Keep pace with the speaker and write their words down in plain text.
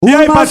E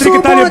aí, Patrick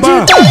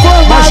Talibã,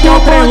 mas que é o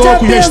trem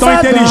louco, gestão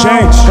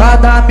inteligente.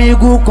 Cada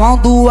amigo com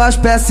duas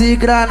peças e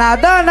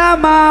granada na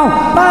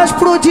mão, pra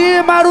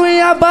explodir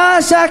maruinha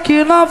baixa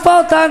que não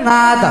falta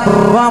nada.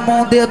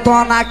 Vamos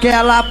detonar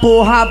aquela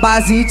porra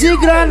base de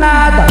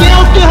granada. Quem é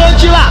o terror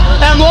de lá?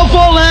 É Novo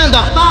Holanda.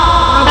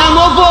 É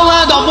Novo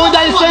Holanda, a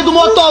bunda LC do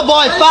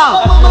motoboy.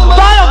 Fala,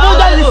 fala a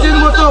bunda LC do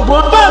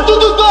motoboy. Fala,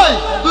 tudo dois.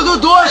 Tudo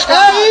dois,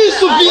 cara. É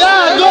isso,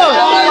 viado.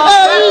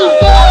 É isso.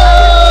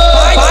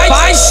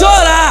 Vai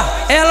chorar,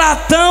 é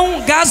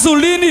latão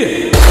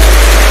gasoline.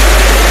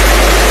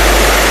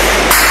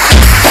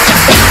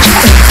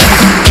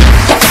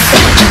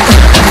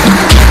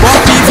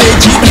 Pop veio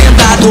de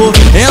blindado,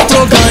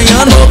 entrou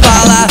ganhando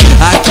bala.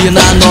 Aqui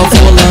na Nova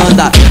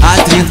Holanda,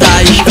 a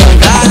 30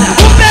 escangada.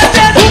 O PT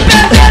deu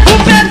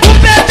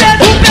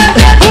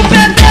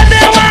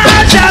uma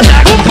rajada.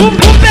 O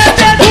PT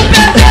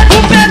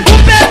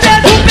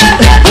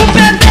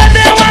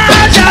deu uma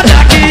rajada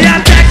que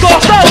até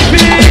cortou o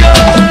fio.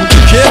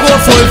 Chegou,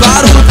 foi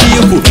vários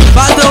bico,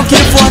 padrão que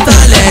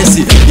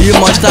fortalece e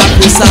mostra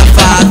pro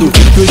safado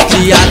que os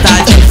cria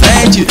tá de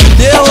frente.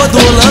 Terror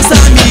do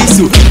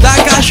lança-míssil,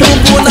 taca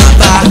chumbo na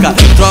barca.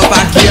 Tropa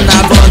aqui na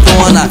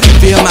abandona,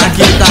 firma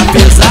que tá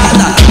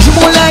pesada. Os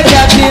moleque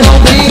aqui não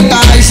brinca,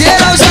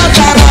 geral já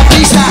tá na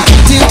pista.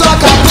 Se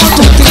troca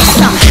ponto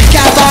 30, que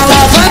a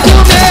bala vai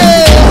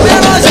comer.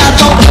 Elas já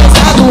tão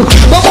pesado,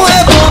 vamos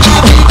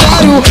retornar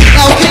vigário.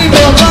 É o crime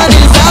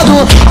organizado,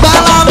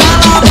 bala, bala,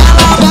 bala,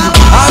 bala.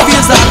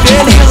 Avisa pra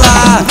ele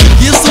lá,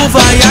 que isso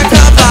vai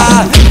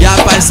acabar e a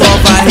paz só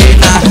vai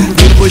reinar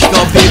depois que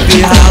o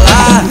PP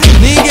ralar.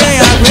 Ninguém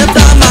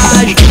aguenta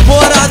mais,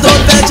 morador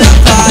pede a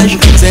paz.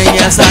 Sem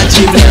essa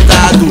de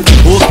blindado,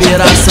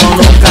 operação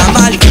nunca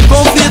mais.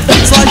 Conflito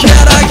só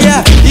gera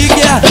guerra e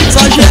guerra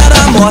só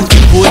gera morte.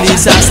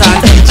 Polícia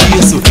sabe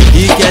disso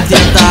e quer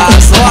tentar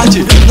a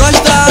sorte. Nós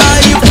tá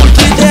aí por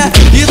que der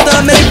e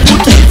também por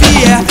que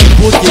vier,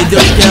 porque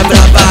Deus quebra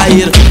a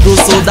barreira do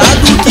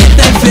soldado que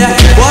tem fé.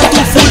 Bota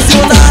o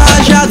fuzil na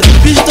rajada,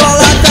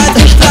 pistola tá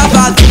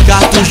destravado.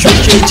 Cartucho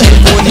cheio de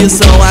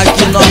munição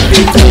aqui no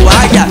peito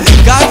águia.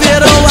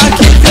 Caveirão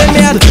aqui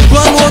vermelho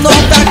quando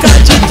nós taca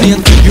de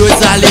 30. E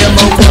os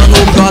alemão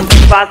quando brota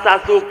passa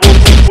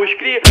sufoco pros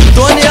cri.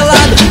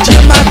 Tonelada de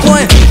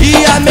maconha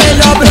e a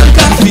melhor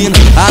branca fina.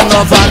 A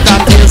nova tá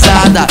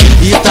pesada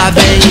e tá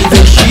bem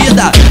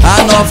investida.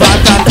 A nova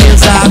tá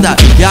pesada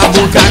e a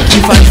boca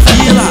aqui faz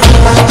fila.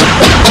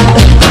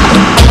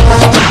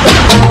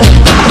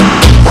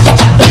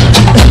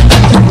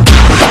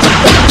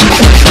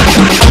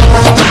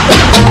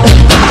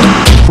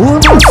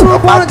 O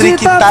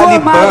Patrick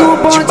Talibã,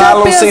 de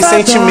balão sem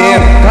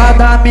sentimento.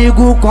 Cada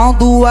amigo com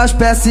duas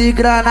peças e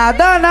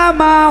granada na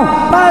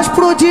mão, pra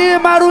explodir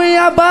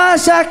maruinha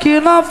baixa que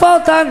não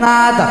falta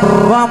nada.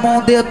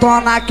 Vamos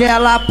detonar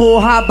aquela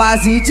porra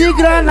base de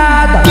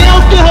granada. Quem é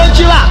o terror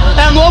de lá?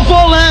 É Novo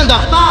Holanda.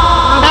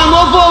 É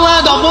Novo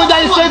Holanda, a bunda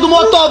LC do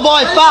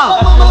motoboy. Fala,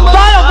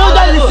 fala a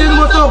bunda LC do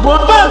motoboy.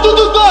 Fala,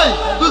 tudo dois.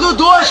 Tudo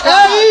dois,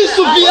 cara. É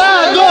isso,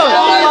 viado.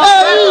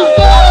 É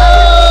isso.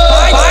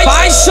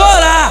 Vai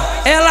chorar,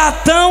 é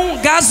latão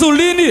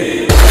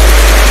gasoline.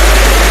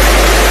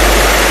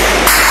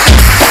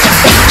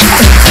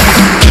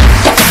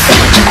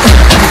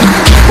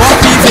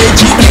 Pop veio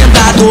de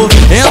blindado,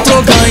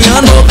 entrou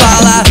ganhando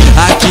bala.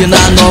 Aqui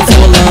na Nova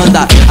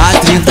Holanda, a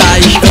 30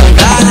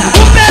 escangada.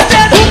 O PT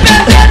deu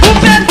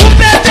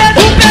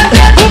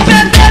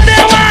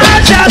uma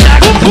rajada.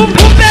 O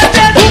PT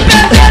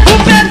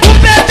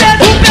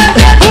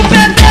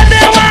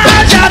deu uma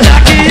rajada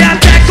que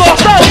até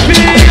cortou o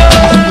fio.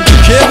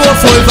 Chegou,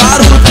 foi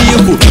vários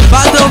bico,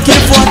 padrão que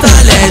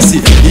fortalece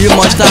e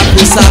mostra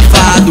pro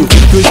safado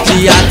que os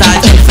cria tá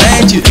de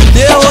frente.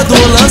 Terror do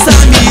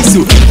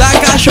lança-míssil,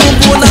 taca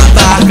chumbo na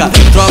barca.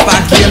 Tropa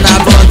aqui na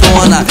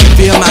abandona,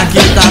 firma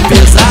que tá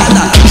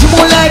pesada. Os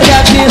moleque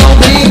aqui não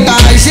brinca,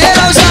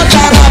 geral já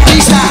tá na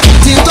pista.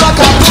 Se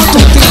troca ponto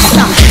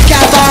 30, que a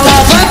bala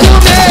vai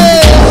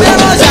comer.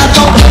 Elas já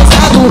tão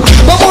pesado,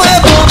 vamos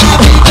retornar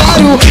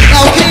vigário. É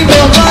o crime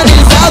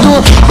organizado,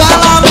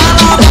 bala,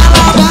 bala,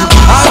 bala, bala.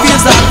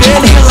 Avisa pra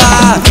ele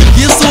lá,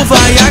 que isso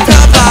vai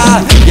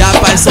acabar e a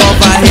paz só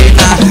vai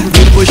reinar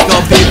depois que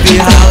o PP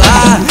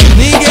ralar.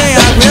 Ninguém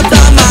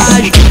aguenta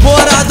mais,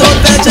 morador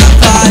pede a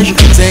paz.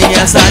 Sem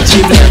essa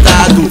de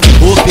blindado,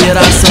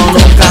 operação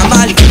nunca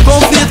mais.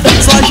 Conflito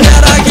só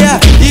gera guerra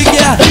e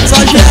guerra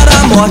só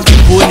gera morte.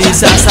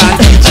 Polícia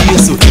sabe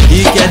disso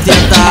e quer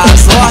tentar a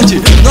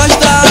sorte. Nós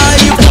tá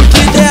aí por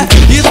que der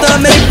e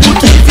também por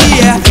que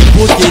vier,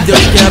 porque Deus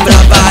quebra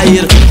a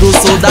barreira do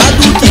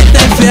soldado que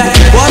tem fé.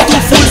 Bota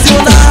o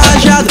fuzil na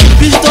rajada,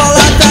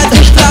 pistola tá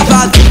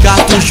destravado.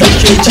 Cartucho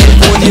cheio de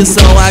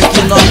munição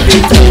aqui no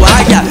peito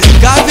águia.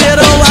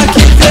 Caveirão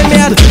aqui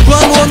vermelho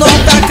quando nós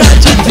taca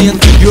de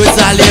 30. E os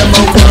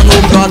alemão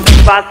quando brota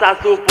passa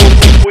sufoco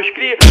pros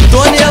cri.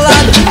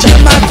 Tonelada de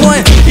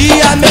maconha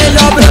e a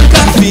melhor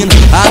branca fina.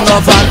 A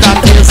nova tá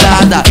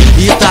pesada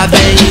e tá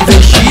bem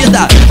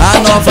investida. A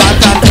nova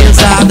tá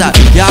pesada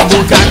e a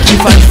boca aqui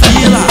faz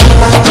fila.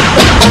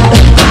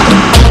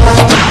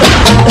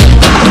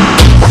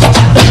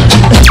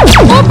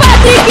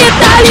 pique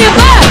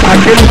Talibã.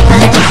 Aquele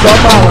pique só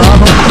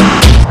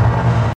balão.